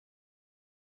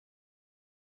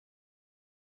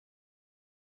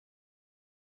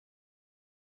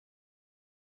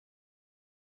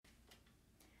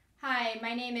Hi,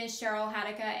 my name is Sheryl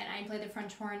Hadeka and I play the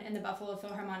French horn in the Buffalo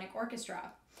Philharmonic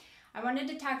Orchestra. I wanted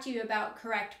to talk to you about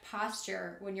correct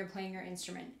posture when you're playing your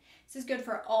instrument. This is good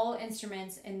for all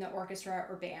instruments in the orchestra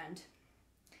or band.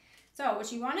 So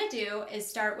what you want to do is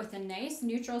start with a nice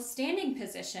neutral standing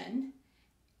position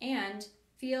and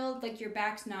feel like your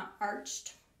back's not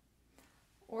arched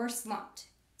or slumped.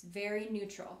 It's very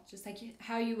neutral, just like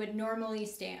how you would normally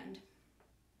stand.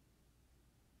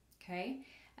 Okay,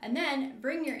 and then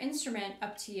bring your instrument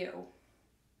up to you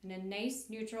in a nice,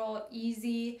 neutral,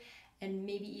 easy, and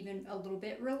maybe even a little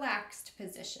bit relaxed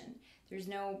position. There's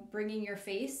no bringing your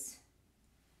face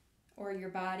or your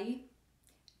body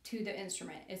to the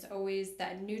instrument. It's always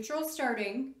that neutral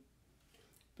starting.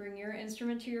 Bring your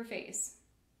instrument to your face.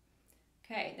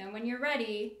 Okay, then when you're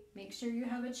ready, make sure you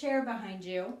have a chair behind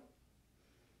you.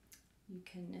 You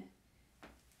can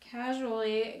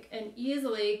casually and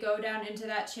easily go down into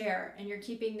that chair, and you're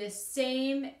keeping this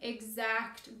same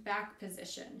exact back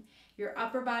position. Your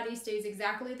upper body stays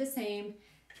exactly the same.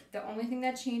 The only thing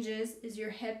that changes is your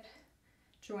hip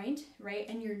joint, right,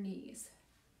 and your knees.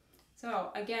 So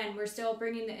again, we're still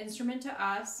bringing the instrument to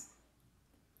us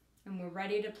and we're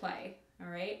ready to play. All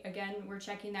right, again, we're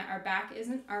checking that our back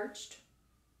isn't arched.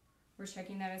 We're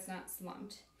checking that it's not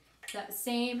slumped. It's that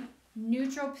same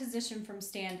neutral position from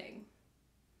standing.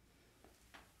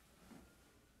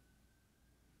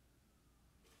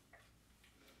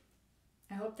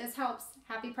 I hope this helps.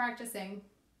 Happy practicing.